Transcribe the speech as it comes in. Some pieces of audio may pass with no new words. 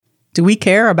Do we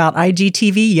care about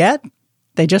IGTV yet?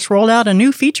 They just rolled out a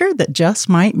new feature that just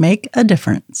might make a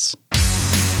difference.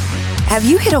 Have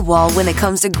you hit a wall when it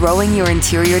comes to growing your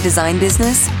interior design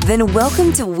business? Then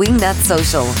welcome to Wingnut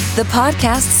Social, the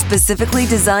podcast specifically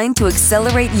designed to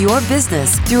accelerate your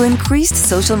business through increased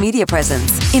social media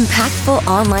presence, impactful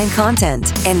online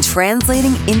content, and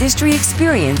translating industry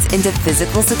experience into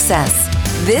physical success.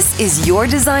 This is your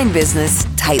design business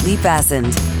tightly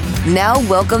fastened. Now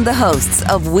welcome the hosts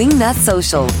of Wingnut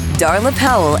Social, Darla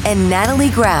Powell and Natalie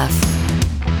Graff.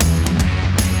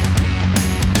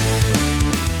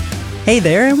 Hey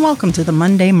there, and welcome to the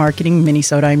Monday Marketing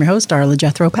Minisode. I'm your host, Darla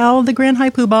Jethro Powell, the Grand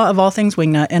High Poobah of all things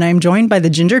Wingnut, and I'm joined by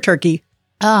the Ginger Turkey.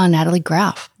 Natalie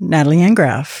Graff. Natalie Ann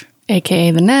Graff.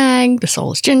 AKA the Nag, the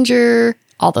Soulless Ginger,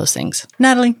 all those things.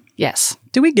 Natalie. Yes.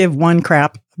 Do we give one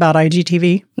crap about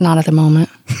IGTV? Not at the moment.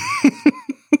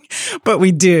 But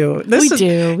we do. We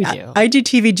do.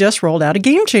 IGTV just rolled out a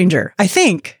game changer, I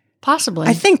think.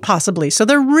 Possibly. Possibly. So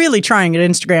they're really trying at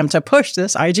Instagram to push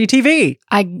this IGTV.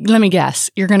 Let me guess.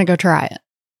 You're going to go try it.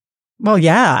 Well,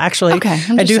 yeah, actually. Okay.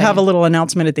 I do have a little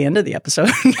announcement at the end of the episode.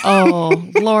 Oh,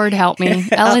 Lord help me.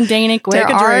 Ellen Danick, where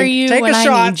are you when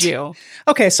I need you?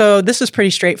 Okay, so this is a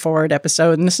pretty straightforward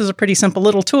episode, and this is a pretty simple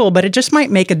little tool, but it just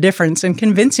might make a difference in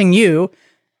convincing you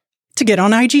to get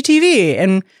on IGTV.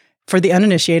 And for the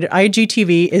uninitiated,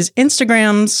 IGTV is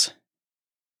Instagram's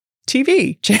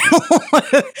TV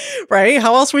channel, right?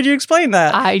 How else would you explain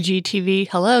that? IGTV.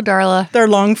 Hello, Darla. Their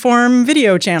long-form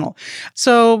video channel.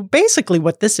 So basically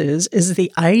what this is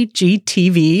the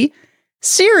IGTV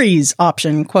series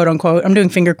option, quote unquote. I'm doing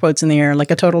finger quotes in the air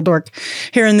like a total dork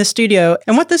here in the studio.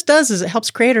 And what this does is it helps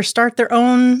creators start their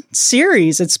own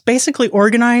series. It's basically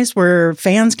organized where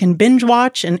fans can binge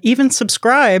watch and even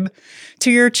subscribe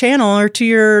to your channel or to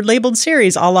your labeled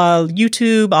series, a la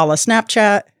YouTube, a la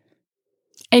Snapchat.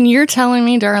 And you're telling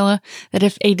me, Darla, that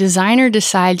if a designer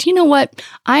decides, you know what,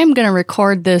 I'm going to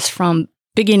record this from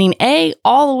beginning A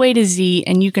all the way to Z,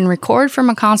 and you can record from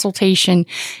a consultation.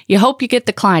 You hope you get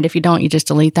the client. If you don't, you just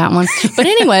delete that one. But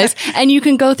anyways, and you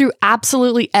can go through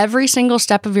absolutely every single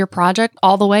step of your project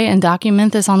all the way and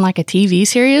document this on like a TV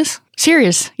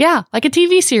series. Yeah, like a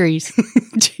TV series.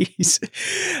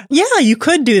 Jeez. Yeah, you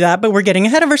could do that, but we're getting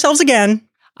ahead of ourselves again.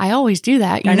 I always do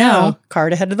that, I know.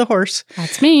 Cart ahead of the horse.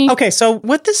 That's me. Okay, so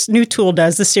what this new tool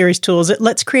does, the series tool, is it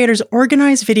lets creators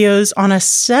organize videos on a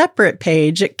separate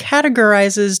page. It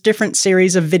categorizes different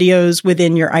series of videos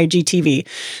within your IGTV.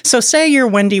 So say you're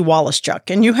Wendy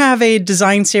Wallachuk and you have a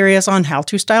design series on how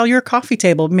to style your coffee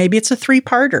table. Maybe it's a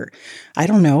 3-parter. I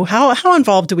don't know. How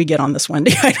involved do we get on this,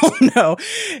 Wendy? I don't know.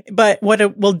 But what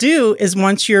it will do is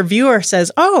once your viewer says,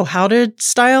 oh, how to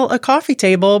style a coffee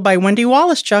table by Wendy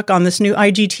Wallachuk on this new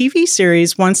IGTV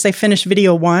series, once they finish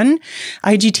video 1,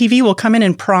 IGTV will come in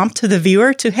and prompt the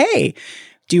viewer to, hey,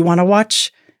 do you want to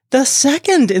watch the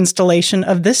second installation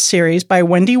of this series by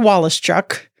Wendy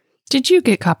Wallachuk? Did you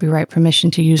get copyright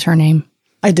permission to use her name?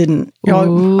 I didn't.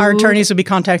 Our attorneys would be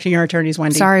contacting your attorneys,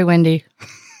 Wendy. Sorry, Wendy.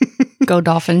 Go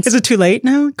Dolphins. Is it too late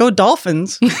now? Go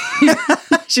Dolphins.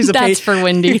 That's for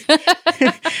Wendy.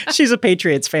 She's a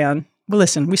Patriots fan. Well,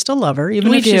 listen, we still love her,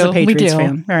 even if she's a Patriots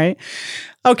fan. All right.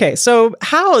 Okay, so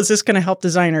how is this going to help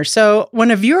designers? So when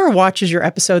a viewer watches your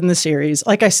episode in the series,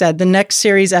 like I said, the next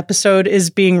series episode is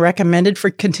being recommended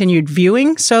for continued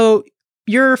viewing. So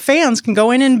your fans can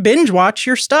go in and binge watch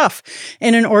your stuff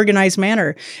in an organized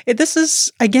manner. This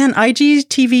is, again,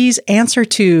 IGTV's answer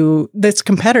to this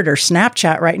competitor,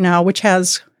 Snapchat, right now, which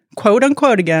has, quote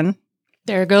unquote, again,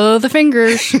 there go the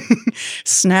fingers.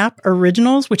 Snap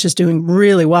Originals, which is doing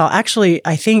really well. Actually,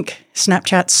 I think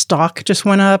Snapchat stock just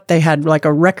went up. They had like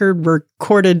a record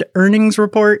recorded earnings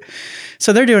report.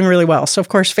 So they're doing really well. So, of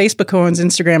course, Facebook, who owns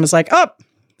Instagram, is like, oh,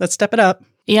 let's step it up.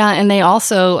 Yeah, and they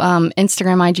also,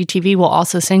 Instagram IGTV will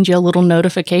also send you a little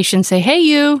notification, say, hey,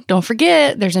 you, don't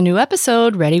forget, there's a new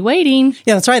episode, ready, waiting.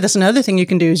 Yeah, that's right. That's another thing you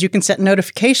can do is you can set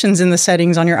notifications in the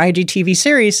settings on your IGTV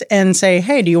series and say,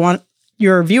 hey, do you want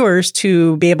your viewers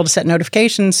to be able to set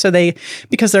notifications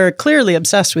because they're clearly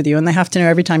obsessed with you and they have to know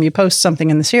every time you post something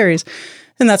in the series.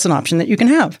 And that's an option that you can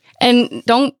have. And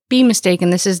don't be mistaken,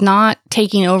 this is not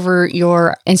taking over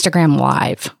your Instagram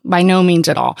live, by no means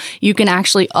at all. You can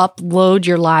actually upload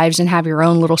your lives and have your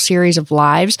own little series of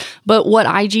lives. But what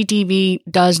IGTV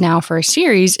does now for a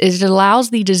series is it allows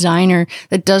the designer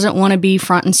that doesn't want to be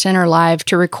front and center live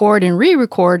to record and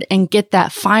re-record and get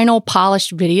that final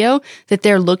polished video that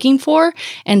they're looking for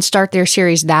and start their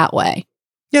series that way.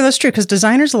 Yeah, that's true, because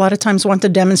designers a lot of times want to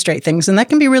demonstrate things, and that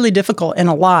can be really difficult in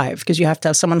a live because you have to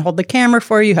have someone hold the camera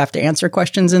for you, you have to answer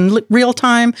questions in real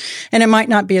time, and it might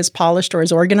not be as polished or as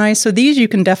organized. So these you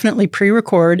can definitely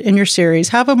pre-record in your series,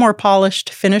 have a more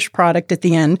polished, finished product at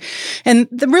the end. And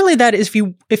really that is,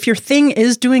 if your thing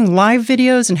is doing live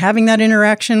videos and having that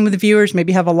interaction with the viewers,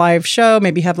 maybe have a live show,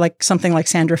 maybe have like something like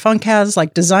Sandra Funk has,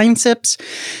 like Design Sips.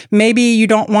 Maybe you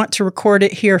don't want to record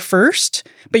it here first,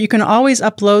 but you can always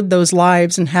upload those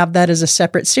lives and have that as a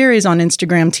separate series on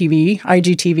Instagram TV,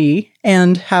 IGTV,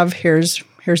 and have here's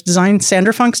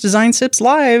Sandra Funk's Design Sips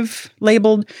live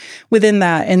labeled within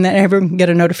that, and then everyone can get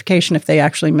a notification if they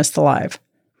actually missed the live.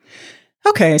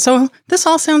 Okay, so this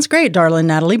all sounds great, Darla and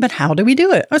Natalie, but how do we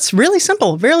do it? It's really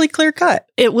simple, really clear cut.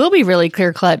 It will be really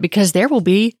clear cut because there will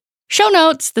be show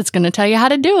notes that's going to tell you how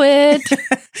to do it.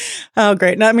 Oh,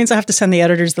 great. That means I have to send the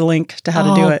editors the link to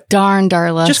how to do it. Darn,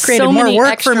 Darla. Just created so more many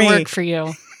work extra for me. Work for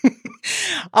you.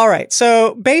 All right.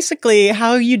 So basically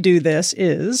how you do this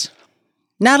is,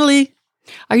 Natalie.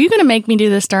 Are you going to make me do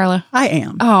this, Darla? I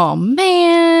am. Oh,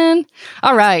 man.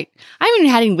 All right. I haven't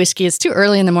even had any whiskey. It's too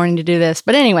early in the morning to do this.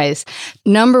 But anyways,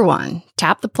 number 1,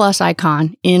 tap the plus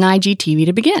icon in IGTV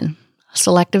to begin.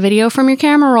 Select a video from your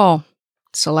camera roll.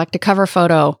 Select a cover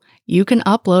photo. You can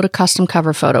upload a custom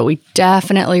cover photo. We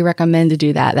definitely recommend to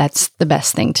do that. That's the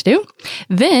best thing to do.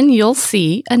 Then you'll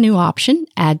see a new option,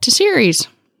 Add to Series.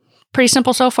 Pretty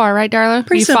simple so far, right, Darla?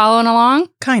 Pretty simple. Following along?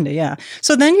 Kind of, yeah.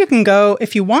 So then you can go,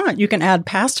 if you want, you can add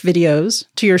past videos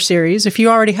to your series. If you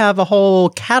already have a whole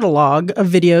catalog of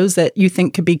videos that you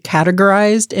think could be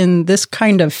categorized in this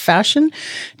kind of fashion,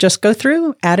 just go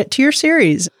through, add it to your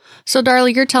series. So,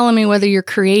 Darla, you're telling me whether you're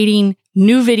creating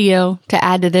new video to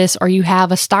add to this or you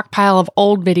have a stockpile of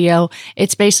old video,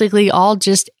 it's basically all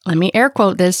just, let me air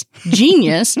quote this,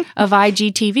 genius of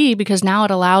IGTV, because now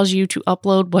it allows you to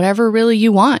upload whatever really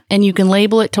you want and you can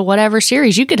label it to whatever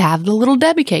series. You could have the Little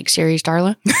Debbie Cake series,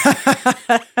 Darla.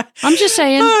 I'm just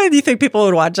saying. Do you think people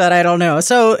would watch that? I don't know.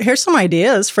 So here's some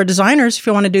ideas for designers if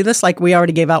you want to do this. Like we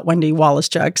already gave out Wendy Wallace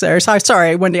chucks there. So,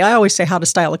 sorry, Wendy, I always say how to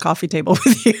style a coffee table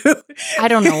with you. I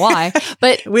don't know why,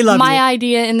 but we love my you.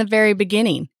 idea in the very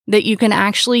beginning that you can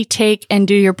actually take and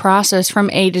do your process from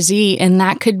A to Z, and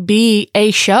that could be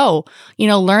a show. You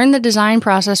know, learn the design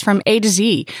process from A to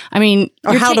Z. I mean,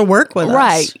 or how to work with us.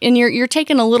 Right. And you're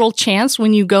taking a little chance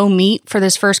when you go meet for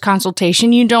this first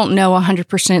consultation. You don't know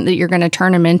 100% that you're going to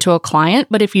turn them into a client,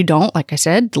 but if you don't, like I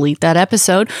said, delete that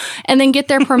episode and then get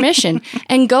their permission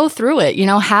and go through it. You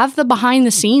know, have the behind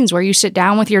the scenes where you sit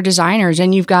down with your designers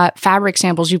and you've got fabric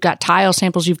samples, you've got tile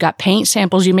samples, you've got paint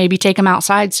samples. You maybe take them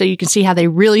outside so you can see how they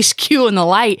really skew in the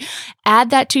light. Add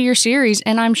that to your series,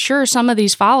 and I'm sure some of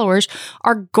these followers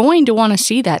are going to want to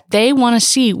see that. They want to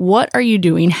see, what are you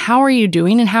doing, how are you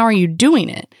doing, and how are you doing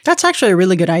it. That's actually a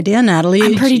really good idea, Natalie.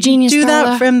 I'm pretty genius, Do Darla.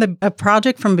 that from a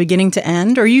project from beginning to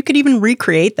end, or you could even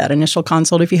recreate that initial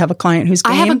consult if you have a client who's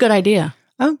game. I have a good idea.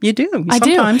 Oh, you do?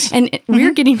 Sometimes. I do. And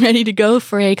we're getting ready to go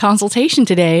for a consultation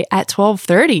today at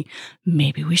 12:30.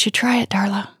 Maybe we should try it,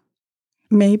 Darla.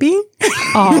 Maybe.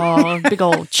 Oh, big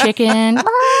old chicken.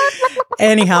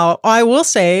 Anyhow, I will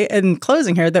say in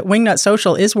closing here that Wingnut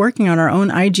Social is working on our own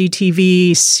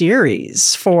IGTV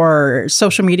series for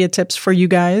social media tips for you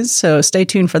guys. So stay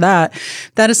tuned for that.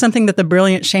 That is something that the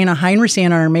brilliant Shayna Heinrichs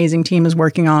and our amazing team is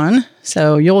working on.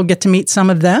 So you'll get to meet some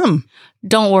of them.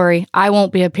 Don't worry, I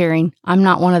won't be appearing. I'm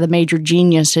not one of the major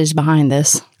geniuses behind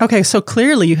this. Okay, so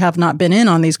clearly you have not been in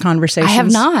on these conversations. I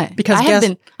have not. Because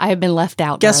I have been left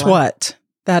out. Guess Darla. what?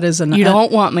 That is You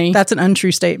don't want me. That's an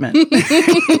untrue statement.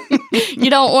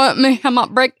 You don't want me. I might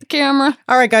break the camera.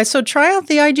 All right, guys. So try out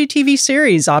the IGTV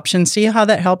series option. See how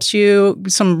that helps you.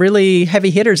 Some really heavy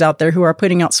hitters out there who are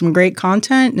putting out some great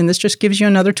content. And this just gives you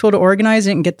another tool to organize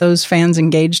it and get those fans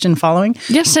engaged and following.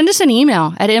 Yeah, send us an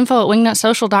email at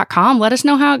info@wingnutsocial.com. Let us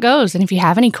know how it goes. And if you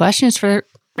have any questions,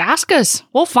 ask us.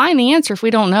 We'll find the answer if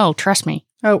we don't know. Trust me.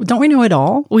 Oh, don't we know it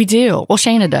all? We do. Well,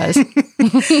 Shayna does.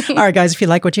 All right, guys, if you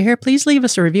like what you hear, please leave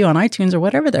us a review on iTunes or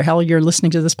whatever the hell you're listening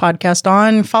to this podcast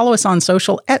on. Follow us on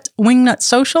social at Wingnut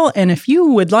Social. And if you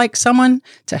would like someone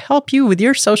to help you with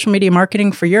your social media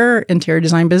marketing for your interior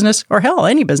design business, or hell,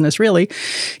 any business really,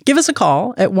 give us a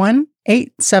call at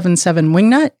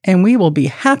 1-877-WINGNUT, and we will be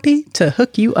happy to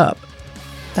hook you up.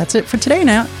 That's it for today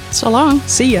now. So long.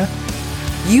 See ya.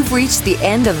 You've reached the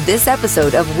end of this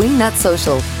episode of Wingnut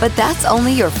Social, but that's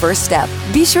only your first step.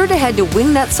 Be sure to head to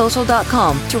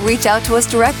wingnutsocial.com to reach out to us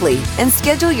directly and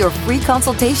schedule your free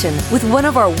consultation with one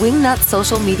of our Wingnut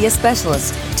social media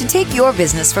specialists to take your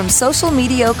business from social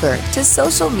mediocre to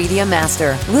social media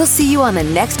master. We'll see you on the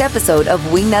next episode of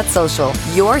Wingnut Social,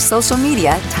 your social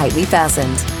media tightly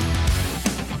fastened.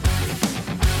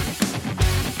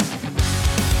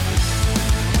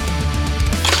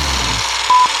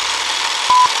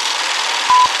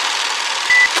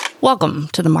 Welcome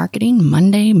to the Marketing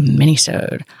Monday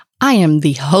minisode. I am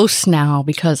the host now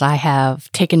because I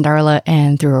have taken Darla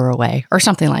and threw her away, or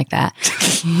something like that.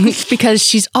 Because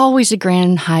she's always a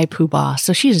grand high poobah,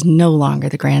 so she is no longer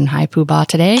the grand high poobah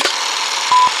today.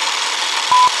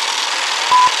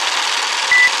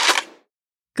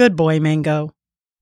 Good boy, Mango.